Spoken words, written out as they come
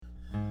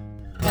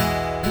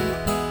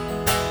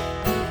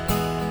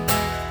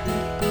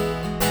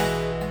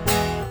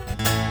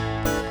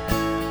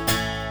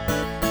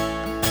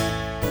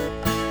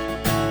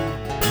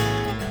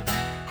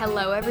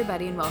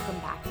everybody, and welcome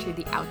back to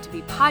the Out to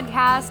Be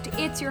podcast.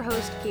 It's your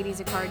host, Katie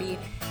Zaccardi,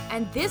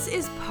 and this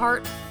is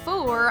part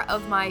 4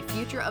 of my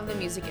Future of the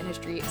Music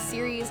Industry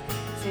series.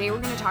 Today we're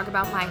going to talk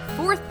about my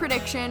 4th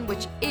prediction,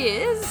 which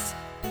is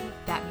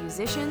that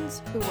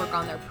musicians who work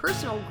on their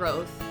personal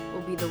growth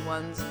will be the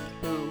ones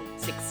who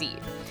succeed.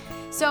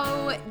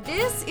 So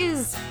this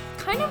is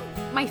kind of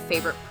my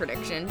favorite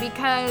prediction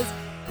because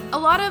a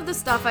lot of the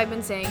stuff I've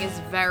been saying is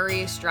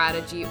very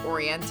strategy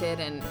oriented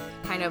and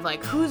kind of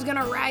like who's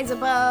gonna rise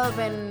above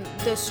and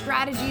the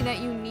strategy that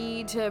you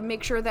need to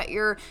make sure that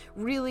you're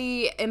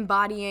really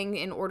embodying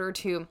in order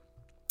to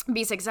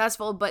be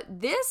successful. But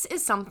this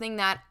is something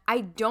that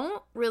I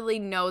don't really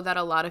know that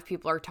a lot of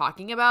people are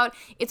talking about.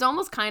 It's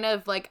almost kind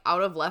of like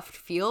out of left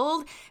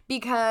field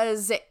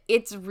because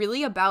it's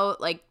really about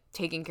like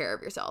taking care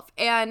of yourself.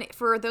 And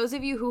for those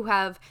of you who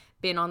have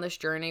been on this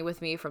journey with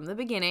me from the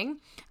beginning,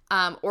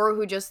 or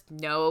who just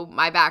know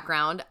my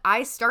background,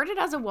 I started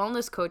as a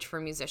wellness coach for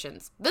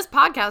musicians. This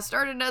podcast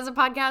started as a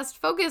podcast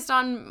focused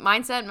on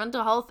mindset,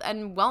 mental health,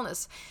 and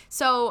wellness.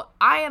 So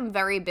I am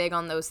very big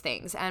on those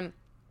things. And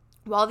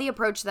while the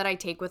approach that I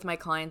take with my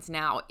clients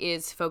now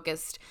is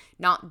focused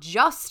not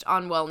just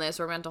on wellness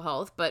or mental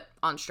health, but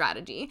on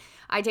strategy,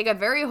 I take a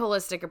very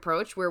holistic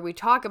approach where we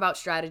talk about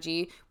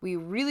strategy, we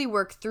really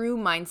work through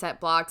mindset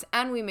blocks,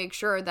 and we make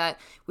sure that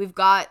we've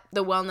got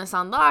the wellness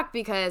on lock,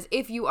 because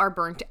if you are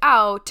burnt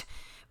out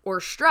or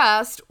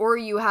stressed, or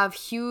you have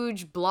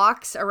huge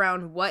blocks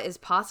around what is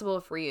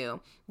possible for you,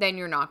 then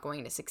you're not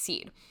going to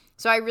succeed.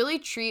 So I really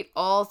treat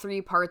all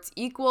 3 parts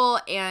equal,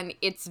 and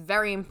it's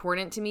very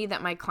important to me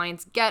that my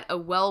clients get a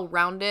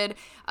well-rounded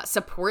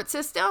support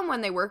system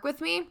when they work with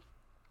me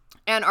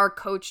and are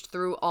coached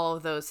through all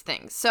of those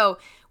things. So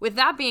with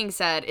that being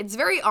said, it's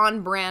very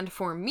on brand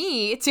for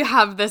me to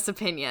have this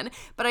opinion,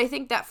 but I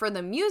think that for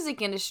the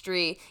music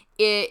industry,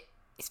 it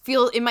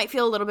might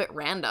feel a little bit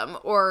random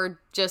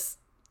or just,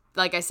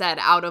 like I said,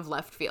 out of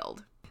left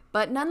field.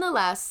 But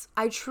nonetheless,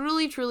 I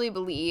truly, truly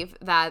believe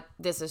that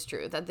this is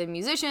true, that the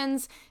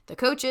musicians, the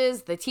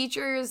coaches, the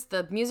teachers,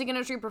 the music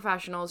industry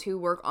professionals who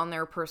work on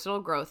their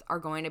personal growth are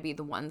going to be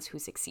the ones who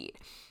succeed.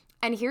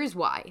 And here's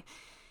why.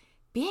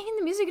 Being in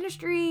the music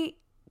industry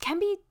can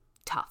be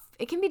tough.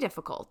 It can be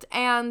difficult.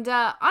 And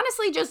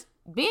honestly, just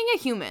being a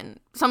human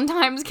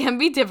sometimes can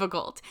be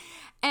difficult.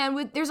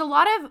 And there's a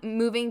lot of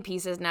moving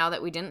pieces now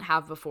that we didn't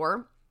have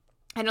before.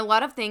 And a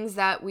lot of things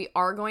that we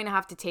are going to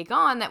have to take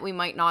on that we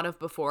might not have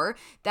before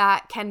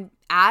that can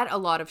add a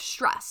lot of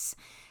stress.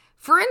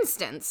 For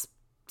instance,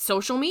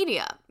 social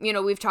media.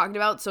 We've talked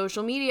about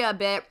social media a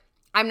bit.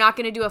 I'm not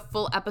going to do a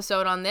full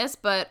episode on this,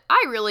 but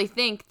I really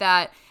think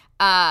that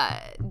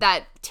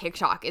that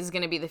TikTok is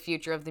going to be the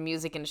future of the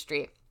music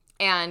industry.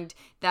 And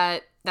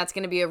that's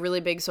going to be a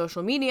really big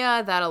social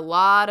media that a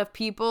lot of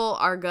people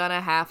are going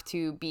to have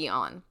to be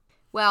on.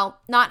 Well,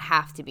 not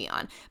have to be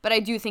on, but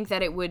I do think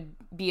that it would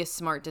be a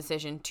smart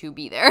decision to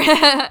be there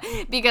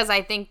because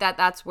I think that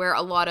that's where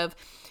a lot of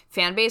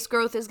fan base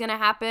growth is going to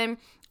happen.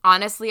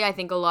 Honestly, I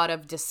think a lot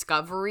of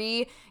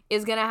discovery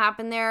is going to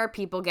happen there,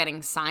 people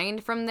getting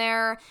signed from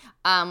there.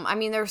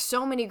 There's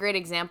so many great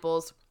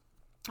examples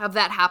of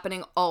that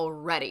happening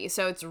already.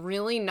 So it's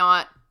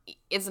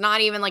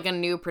not even like a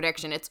new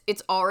prediction.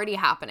 It's already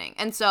happening.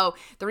 And so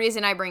the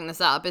reason I bring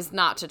this up is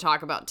not to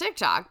talk about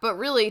TikTok, but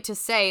really to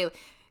say,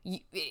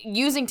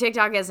 using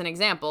TikTok as an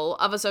example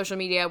of a social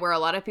media where a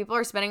lot of people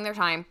are spending their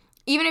time,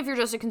 even if you're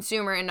just a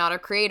consumer and not a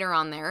creator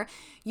on there,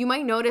 you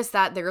might notice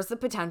that there's the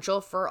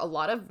potential for a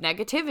lot of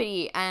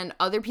negativity and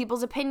other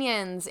people's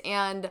opinions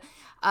and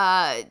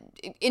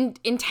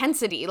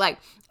intensity. Like,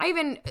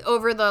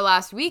 over the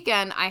last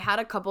weekend, I had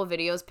a couple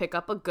videos pick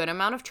up a good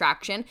amount of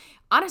traction.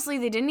 Honestly,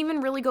 they didn't even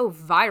really go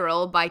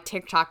viral by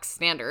TikTok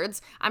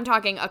standards. I'm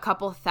talking a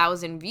couple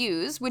thousand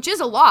views, which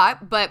is a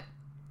lot, but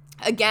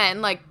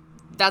again, like,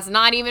 that's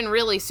not even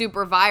really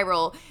super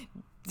viral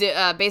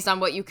based on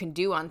what you can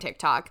do on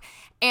TikTok.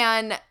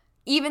 And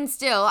even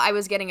still, I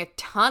was getting a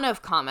ton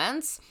of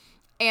comments,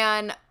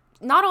 and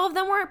not all of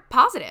them were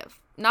positive.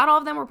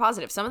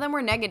 Some of them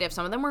were negative.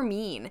 Some of them were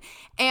mean.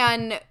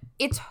 And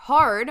it's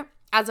hard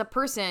as a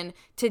person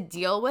to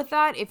deal with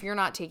that if you're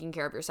not taking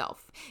care of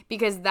yourself,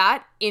 because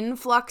that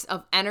influx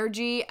of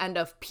energy and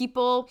of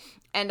people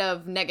and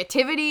of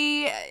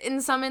negativity in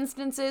some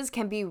instances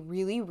can be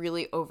really,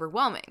 really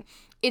overwhelming.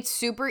 It's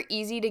super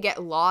easy to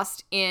get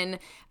lost in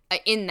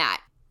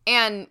that.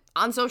 And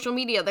on social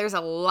media, there's a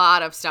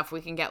lot of stuff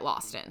we can get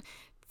lost in.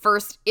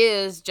 First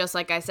is, just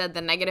like I said, the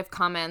negative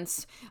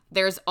comments.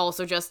 There's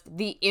also just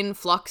the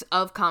influx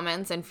of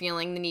comments and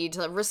feeling the need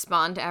to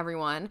respond to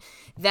everyone.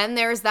 Then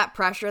there's that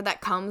pressure that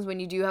comes when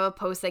you do have a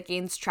post that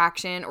gains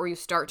traction or you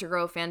start to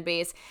grow a fan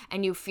base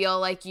and you feel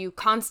like you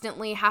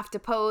constantly have to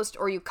post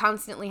or you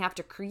constantly have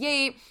to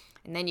create.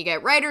 And then you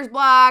get writer's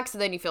block, so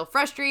then you feel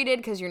frustrated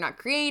because you're not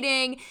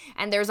creating.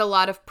 And there's a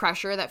lot of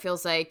pressure that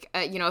feels like,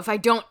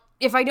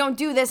 if I don't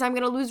do this, I'm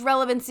going to lose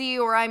relevancy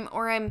or I'm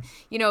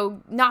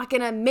not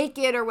going to make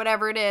it or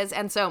whatever it is.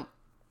 And so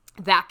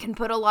That can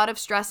put a lot of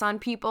stress on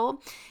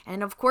people.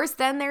 And of course,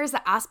 then there's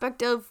the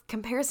aspect of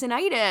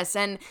comparisonitis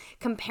and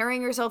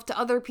comparing yourself to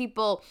other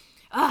people.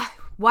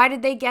 Why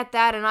did they get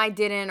that and I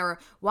didn't? Or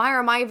why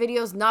are my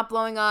videos not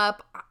blowing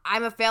up?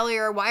 I'm a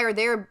failure. Why are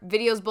their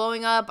videos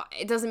blowing up?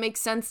 It doesn't make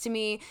sense to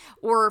me.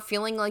 Or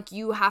feeling like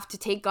you have to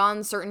take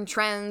on certain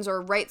trends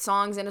or write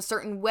songs in a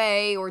certain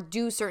way or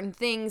do certain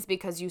things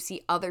because you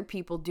see other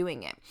people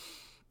doing it.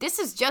 This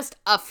is just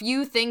a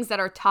few things that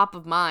are top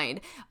of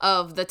mind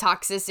of the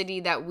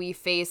toxicity that we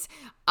face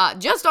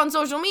just on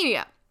social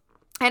media.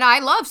 And I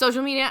love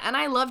social media and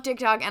I love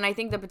TikTok and I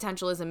think the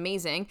potential is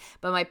amazing.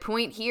 But my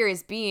point here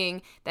is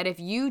being that if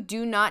you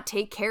do not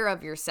take care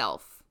of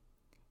yourself,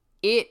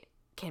 it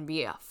can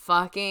be a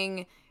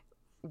fucking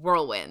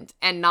whirlwind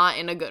and not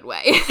in a good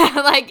way.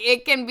 Like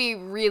it can be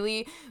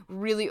really,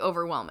 really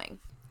overwhelming.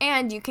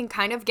 And you can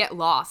kind of get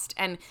lost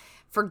and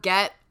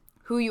forget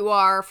who you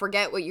are,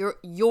 forget what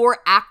your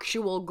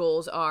actual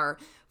goals are,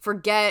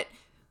 forget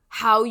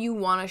how you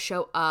want to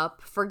show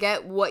up,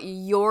 forget what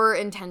your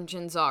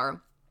intentions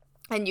are,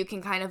 and you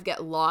can kind of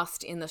get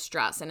lost in the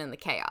stress and in the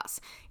chaos.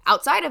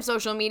 Outside of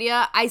social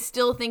media, I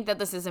still think that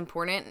this is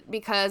important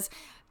because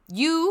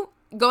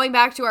going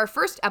back to our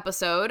first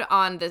episode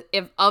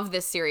of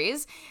this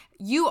series,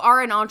 you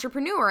are an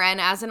entrepreneur, and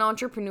as an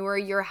entrepreneur,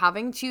 you're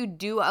having to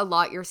do a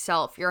lot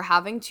yourself. You're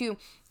having to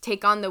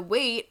take on the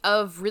weight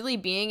of really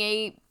being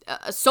a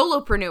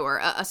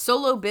solopreneur, a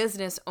solo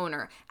business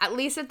owner, at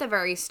least at the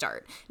very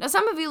start. Now,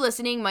 some of you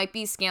listening might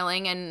be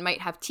scaling and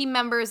might have team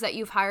members that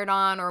you've hired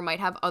on or might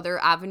have other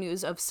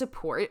avenues of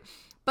support.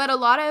 But a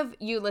lot of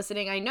you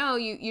listening, I know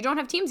you don't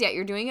have teams yet.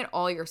 You're doing it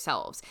all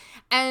yourselves.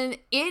 And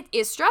it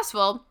is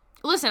stressful.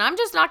 Listen, I'm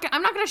not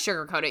going to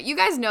sugarcoat it. You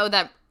guys know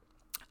that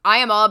I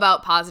am all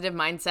about positive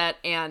mindset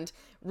and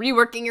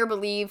reworking your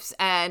beliefs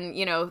and,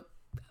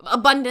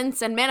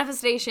 abundance and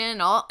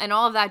manifestation and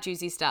all of that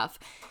juicy stuff.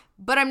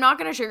 But I'm not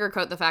going to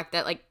sugarcoat the fact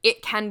that,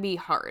 it can be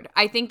hard.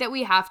 I think that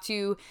we have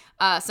to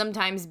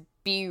sometimes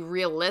be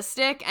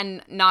realistic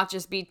and not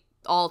just be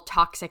all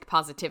toxic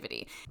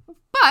positivity.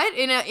 But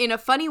in a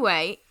funny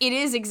way, it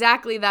is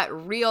exactly the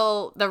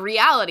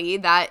reality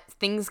that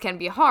things can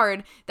be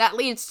hard that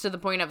leads to the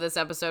point of this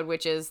episode,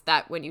 which is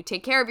that when you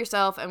take care of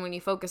yourself and when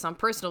you focus on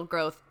personal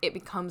growth, it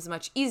becomes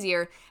much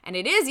easier, and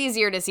it is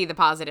easier to see the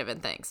positive in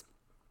things.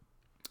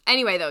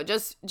 Anyway, though,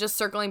 just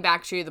circling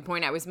back to the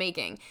point I was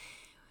making.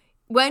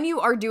 When you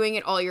are doing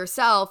it all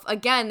yourself,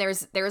 again,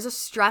 there's a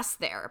stress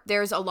there.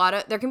 There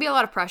can be a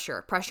lot of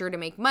pressure to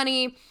make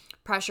money,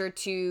 pressure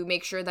to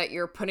make sure that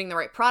you're putting the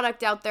right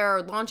product out there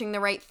or launching the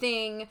right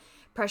thing,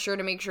 pressure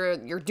to make sure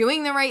you're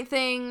doing the right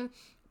thing,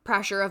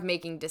 pressure of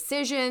making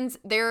decisions.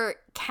 There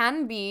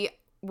can be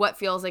what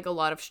feels like a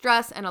lot of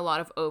stress and a lot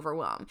of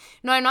overwhelm.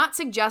 Now, I'm not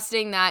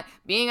suggesting that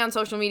being on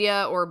social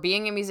media or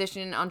being a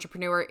musician and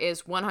entrepreneur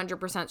is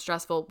 100%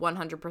 stressful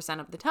 100%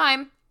 of the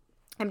time.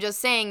 I'm just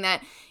saying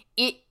that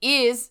it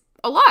is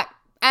a lot,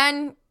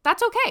 and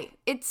that's okay.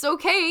 It's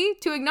okay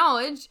to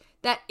acknowledge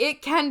that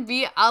it can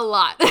be a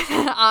lot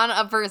on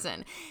a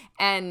person,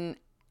 and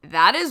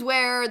that is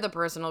where the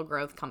personal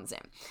growth comes in.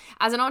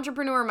 As an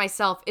entrepreneur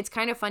myself, it's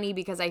kind of funny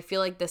because I feel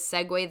like the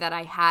segue that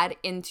I had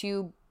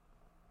into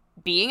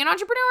being an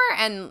entrepreneur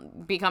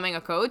and becoming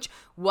a coach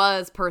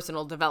was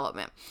personal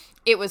development.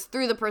 It was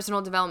through the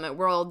personal development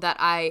world that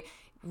I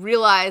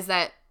realized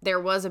that there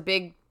was a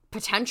big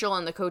potential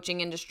in the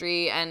coaching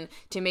industry and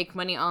to make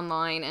money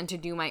online and to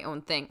do my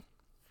own thing.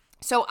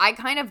 So I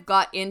kind of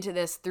got into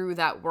this through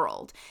that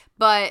world.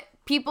 But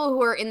people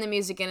who are in the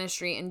music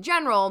industry in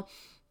general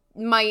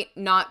might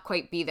not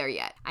quite be there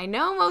yet. I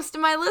know most of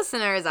my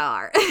listeners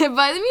are, but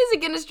the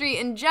music industry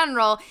in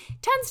general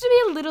tends to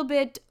be a little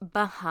bit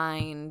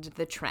behind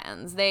the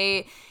trends.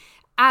 They,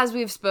 as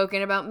we've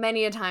spoken about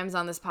many a times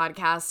on this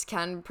podcast,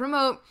 can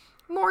promote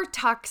more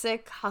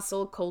toxic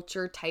hustle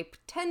culture type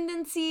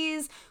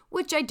tendencies,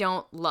 which I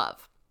don't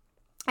love.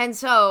 And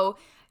so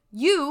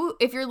you,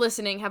 if you're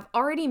listening, have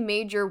already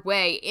made your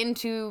way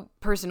into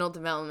personal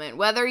development,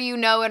 whether you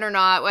know it or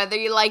not, whether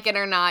you like it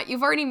or not,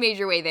 you've already made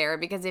your way there,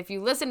 because if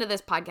you listen to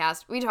this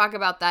podcast, we talk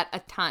about that a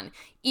ton.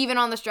 Even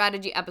on the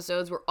strategy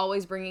episodes, we're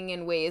always bringing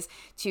in ways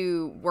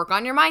to work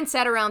on your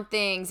mindset around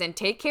things and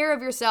take care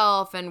of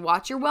yourself and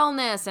watch your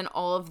wellness and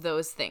all of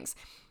those things.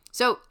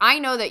 So I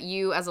know that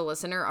you as a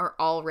listener are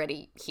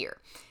already here.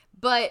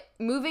 But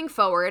moving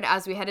forward,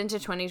 as we head into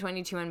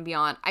 2022 and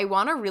beyond, I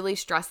want to really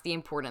stress the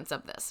importance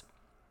of this.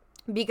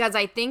 Because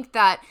I think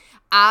that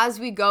as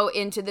we go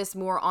into this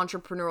more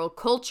entrepreneurial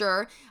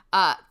culture,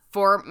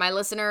 for my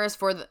listeners,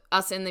 for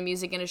us in the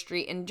music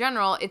industry in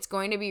general, it's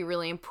going to be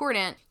really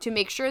important to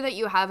make sure that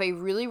you have a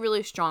really,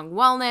 really strong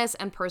wellness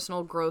and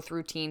personal growth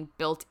routine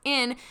built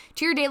in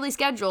to your daily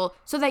schedule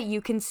so that you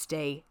can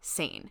stay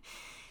sane.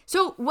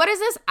 So what does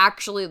this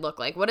actually look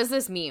like? What does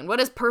this mean? What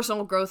does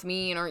personal growth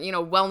mean, or,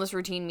 wellness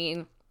routine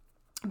mean?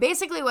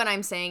 Basically, what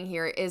I'm saying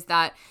here is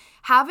that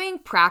having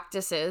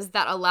practices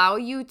that allow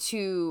you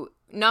to,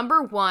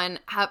 number one,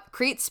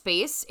 create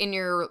space in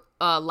your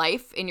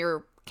life, in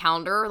your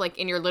calendar, like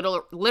in your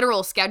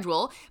literal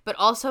schedule, but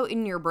also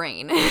in your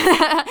brain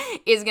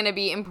is going to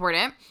be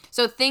important.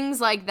 So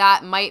things like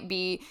that might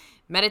be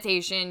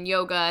meditation,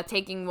 yoga,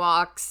 taking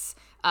walks,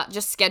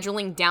 just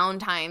scheduling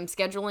downtime,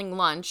 scheduling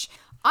lunch.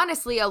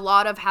 Honestly, a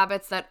lot of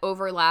habits that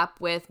overlap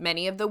with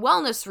many of the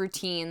wellness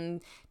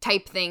routine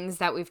type things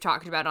that we've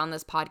talked about on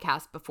this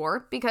podcast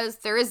before, because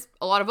there is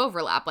a lot of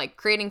overlap. Like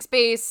creating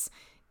space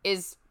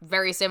is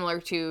very similar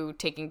to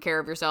taking care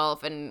of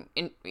yourself and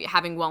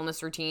having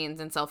wellness routines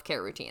and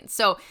self-care routines.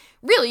 So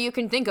really you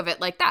can think of it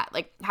like that,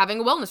 like having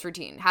a wellness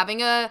routine,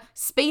 having a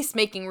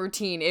space-making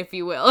routine, if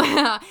you will,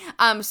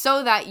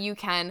 so that you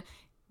can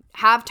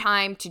have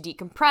time to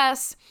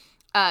decompress,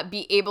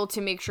 be able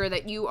to make sure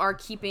that you are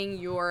keeping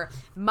your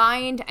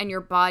mind and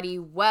your body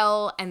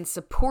well and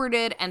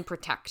supported and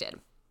protected.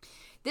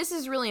 This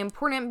is really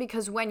important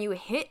because when you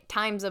hit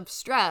times of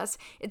stress,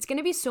 it's going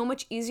to be so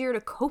much easier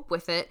to cope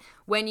with it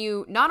when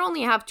you not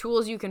only have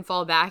tools you can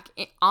fall back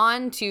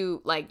on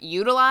to like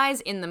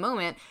utilize in the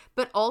moment,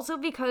 but also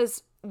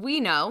because we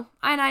know,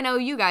 and I know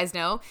you guys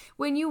know,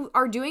 when you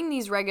are doing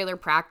these regular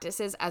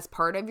practices as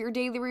part of your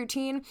daily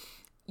routine,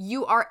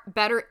 you are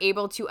better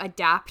able to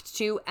adapt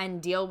to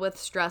and deal with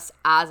stress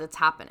as it's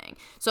happening.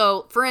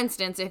 So, for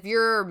instance, if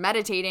you're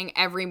meditating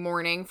every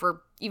morning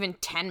for even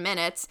 10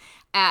 minutes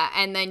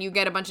and then you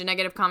get a bunch of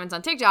negative comments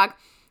on TikTok,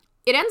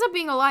 it ends up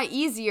being a lot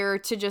easier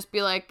to just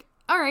be like,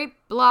 all right,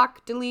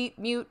 block, delete,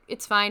 mute,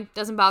 it's fine,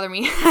 doesn't bother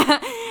me.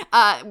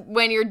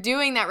 When you're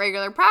doing that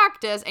regular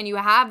practice and you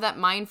have that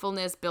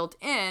mindfulness built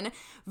in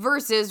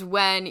versus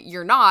when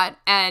you're not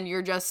and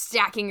you're just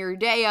stacking your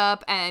day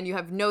up and you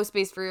have no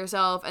space for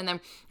yourself and then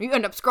you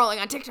end up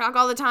scrolling on TikTok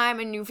all the time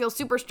and you feel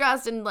super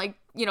stressed and like,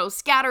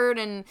 scattered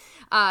and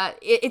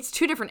it's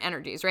two different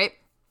energies, right?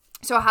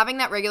 So having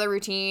that regular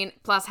routine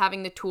plus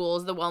having the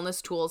tools, the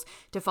wellness tools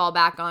to fall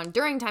back on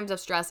during times of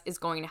stress is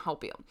going to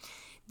help you.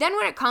 Then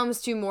when it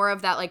comes to more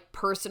of that like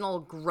personal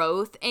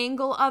growth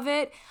angle of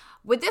it,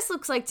 what this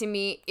looks like to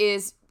me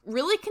is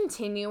really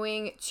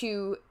continuing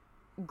to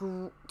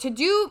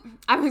do,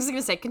 I was going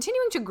to say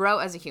continuing to grow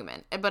as a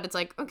human, but it's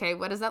like, okay,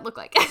 what does that look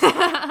like? It's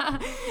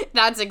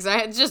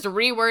just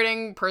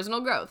rewording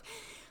personal growth.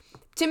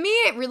 To me,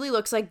 it really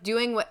looks like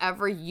doing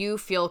whatever you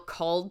feel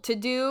called to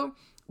do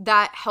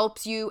that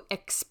helps you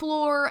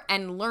explore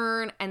and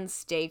learn and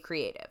stay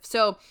creative.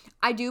 So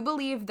I do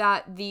believe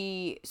that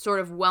the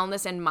sort of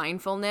wellness and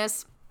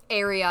mindfulness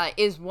area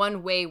is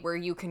one way where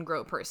you can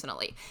grow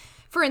personally.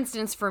 For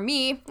instance, for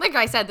me, like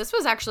I said, this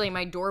was actually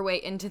my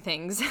doorway into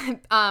things,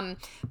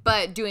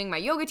 but doing my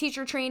yoga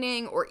teacher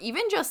training or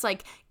even just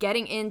like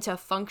getting into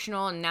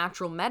functional and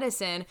natural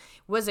medicine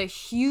was a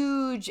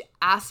huge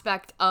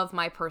aspect of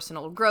my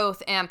personal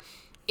growth, and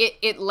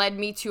it led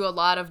me to a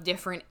lot of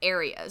different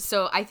areas.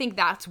 So I think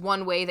that's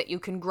one way that you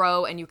can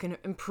grow and you can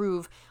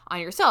improve on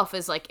yourself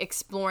is like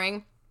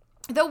exploring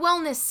the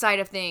wellness side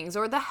of things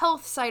or the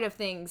health side of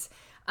things.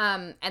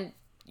 And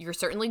you're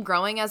certainly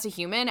growing as a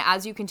human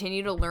as you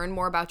continue to learn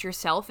more about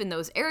yourself in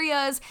those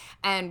areas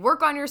and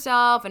work on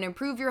yourself and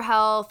improve your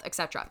health,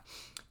 etc.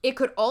 It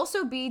could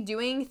also be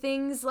doing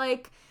things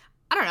like,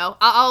 I don't know,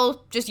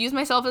 I'll just use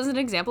myself as an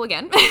example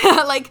again,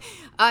 like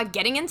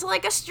getting into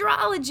like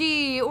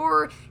astrology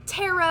or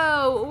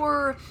tarot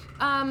or,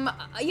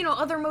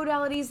 other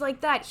modalities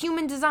like that,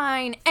 human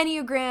design,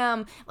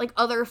 Enneagram, like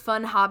other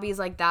fun hobbies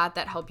like that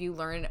help you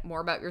learn more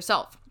about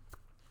yourself.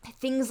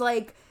 Things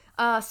like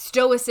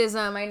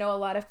stoicism, I know a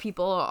lot of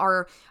people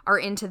are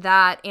into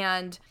that,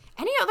 and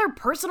any other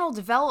personal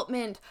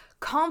development,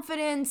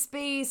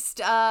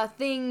 confidence-based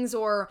things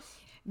or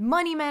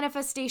money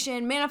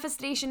manifestation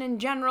in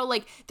general,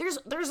 like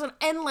there's an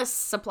endless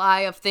supply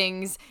of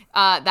things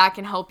that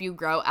can help you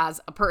grow as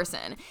a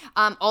person.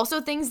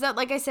 Also things that,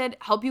 like I said,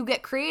 help you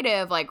get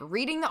creative, like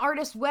reading The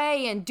Artist's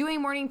Way and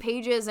doing morning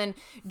pages and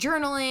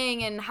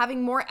journaling and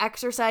having more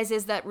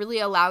exercises that really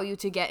allow you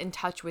to get in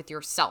touch with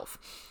yourself.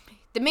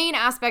 The main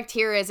aspect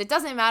here is it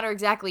doesn't matter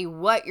exactly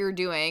what you're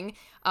doing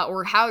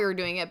or how you're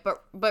doing it,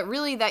 but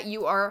really that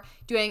you are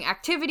doing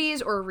activities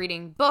or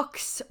reading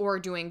books or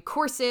doing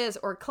courses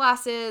or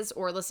classes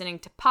or listening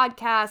to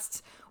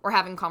podcasts or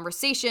having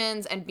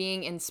conversations and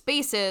being in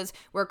spaces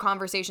where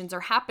conversations are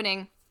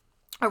happening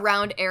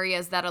around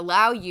areas that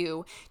allow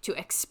you to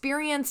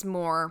experience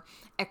more,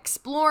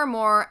 explore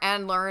more,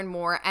 and learn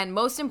more, and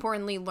most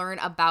importantly, learn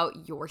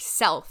about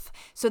yourself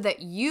so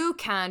that you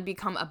can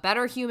become a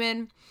better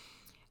human,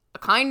 a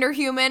kinder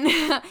human,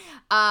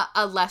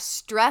 a less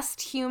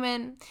stressed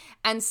human,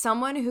 and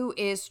someone who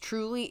is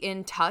truly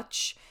in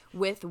touch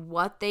with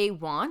what they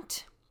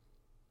want,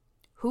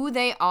 who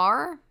they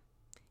are,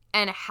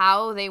 and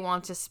how they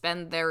want to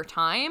spend their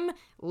time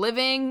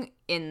living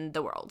in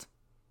the world.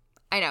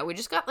 I know, we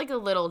just got like a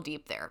little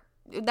deep there.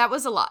 That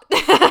was a lot.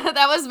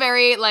 That was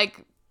very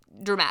like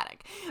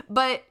dramatic,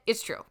 but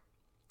it's true.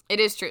 It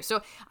is true.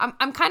 So I'm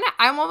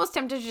almost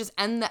tempted to just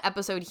end the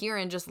episode here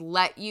and just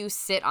let you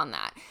sit on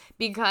that,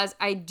 because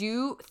I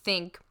do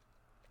think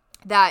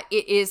that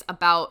it is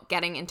about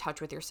getting in touch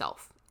with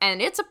yourself,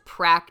 and it's a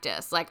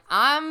practice. Like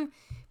I'm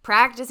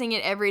practicing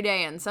it every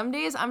day. And some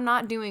days I'm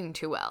not doing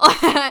too well.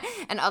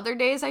 And other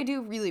days I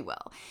do really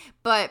well.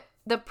 But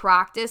the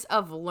practice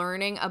of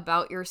learning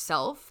about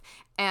yourself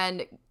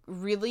and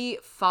really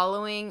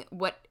following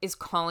what is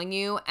calling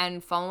you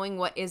and following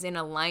what is in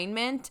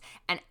alignment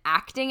and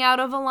acting out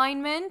of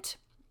alignment,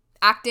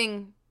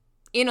 acting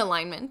in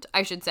alignment,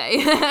 I should say,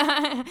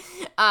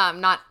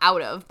 not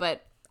out of,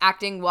 but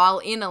acting while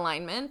in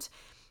alignment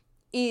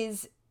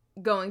is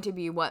going to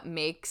be what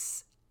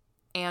makes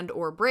and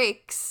or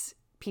breaks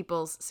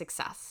people's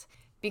success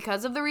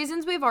because of the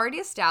reasons we've already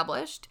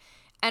established.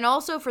 And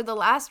also for the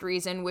last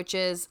reason, which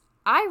is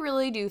I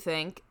really do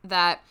think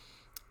that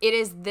it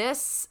is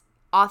this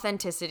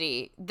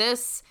authenticity,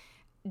 this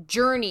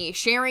journey,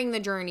 sharing the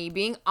journey,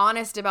 being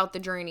honest about the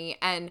journey,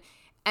 and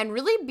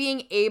really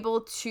being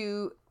able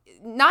to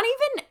not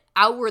even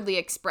outwardly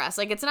express.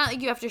 Like, it's not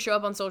like you have to show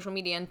up on social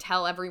media and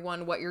tell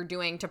everyone what you're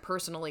doing to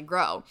personally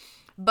grow.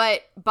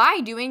 But by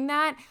doing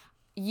that,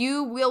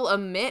 you will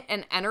emit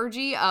an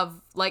energy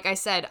of, like I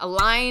said,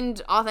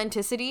 aligned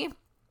authenticity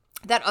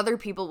that other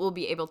people will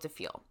be able to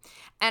feel.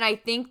 And I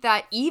think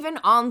that even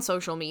on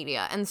social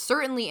media, and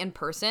certainly in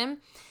person,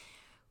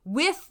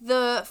 with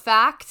the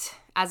fact,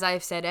 as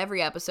I've said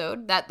every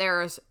episode, that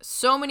there's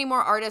so many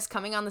more artists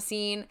coming on the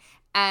scene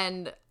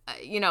and,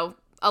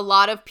 a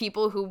lot of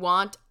people who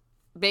want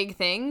big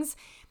things,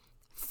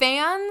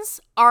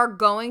 fans are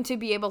going to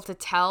be able to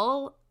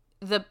tell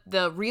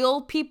the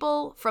real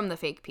people from the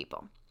fake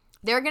people.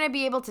 They're going to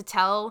be able to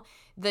tell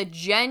the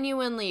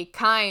genuinely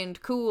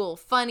kind, cool,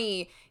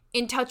 funny,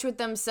 in touch with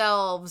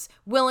themselves,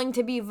 willing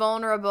to be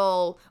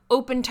vulnerable,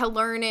 open to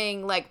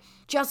learning, like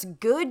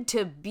just good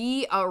to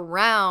be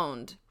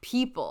around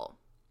people,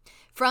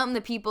 from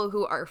the people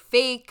who are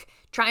fake,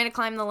 trying to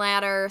climb the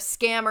ladder,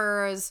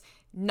 scammers,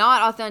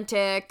 not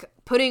authentic,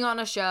 putting on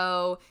a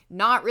show,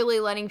 not really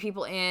letting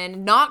people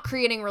in, not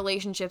creating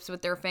relationships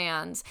with their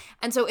fans.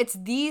 And so it's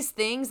these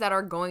things that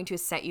are going to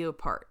set you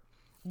apart.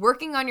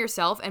 Working on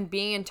yourself and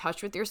being in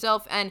touch with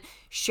yourself and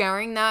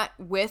sharing that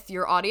with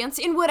your audience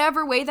in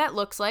whatever way that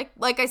looks like.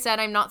 Like I said,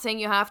 I'm not saying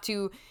you have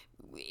to,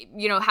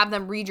 have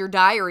them read your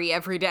diary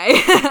every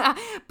day,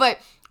 but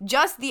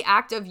just the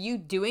act of you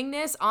doing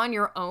this on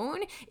your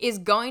own is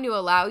going to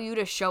allow you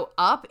to show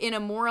up in a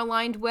more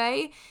aligned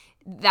way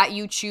that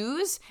you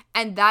choose,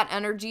 and that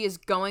energy is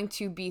going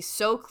to be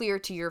so clear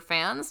to your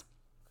fans.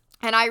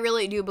 And I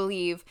really do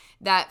believe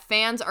that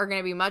fans are going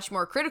to be much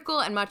more critical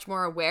and much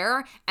more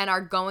aware and are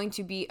going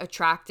to be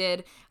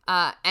attracted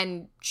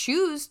and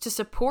choose to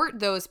support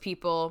those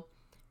people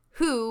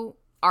who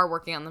are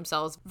working on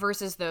themselves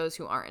versus those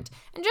who aren't.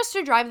 And just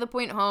to drive the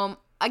point home,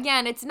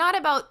 again, it's not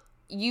about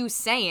you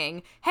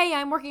saying, hey,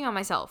 I'm working on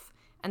myself,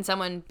 and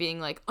someone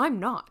being like, I'm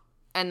not.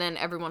 And then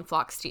everyone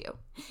flocks to you.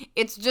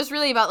 It's just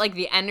really about like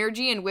the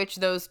energy in which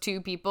those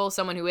two people,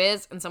 someone who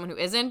is and someone who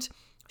isn't,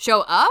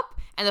 show up,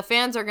 and the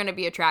fans are going to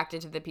be attracted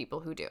to the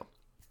people who do.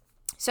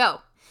 So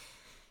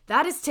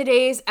that is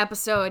today's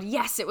episode.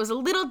 Yes, it was a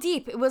little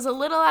deep. It was a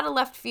little out of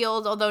left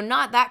field, although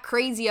not that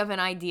crazy of an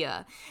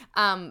idea.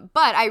 But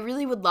I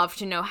really would love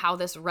to know how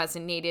this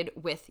resonated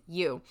with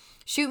you.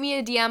 Shoot me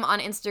a DM on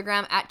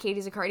Instagram at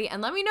Katie Zaccardi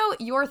and let me know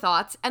your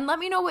thoughts, and let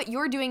me know what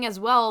you're doing as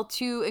well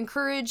to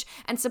encourage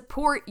and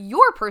support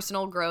your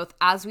personal growth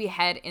as we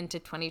head into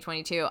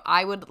 2022.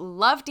 I would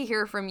love to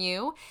hear from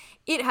you.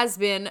 It has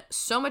been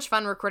so much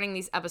fun recording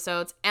these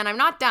episodes, and I'm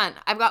not done.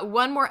 I've got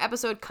one more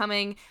episode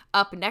coming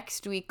up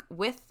next week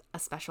with a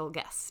special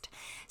guest.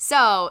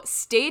 So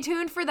stay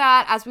tuned for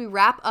that as we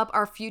wrap up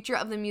our Future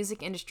of the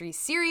Music Industry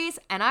series,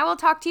 and I will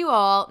talk to you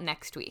all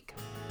next week.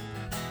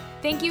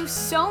 Thank you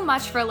so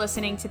much for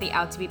listening to the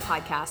Out to Be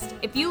podcast.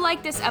 If you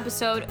like this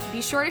episode,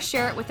 be sure to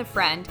share it with a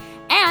friend.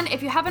 And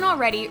if you haven't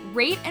already,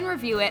 rate and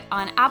review it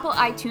on Apple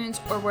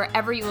iTunes or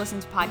wherever you listen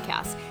to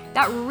podcasts.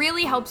 That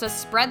really helps us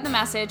spread the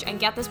message and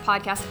get this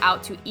podcast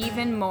out to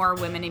even more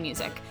women in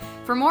music.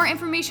 For more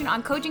information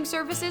on coaching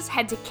services,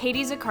 head to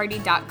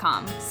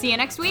katiezaccardi.com. See you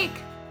next week.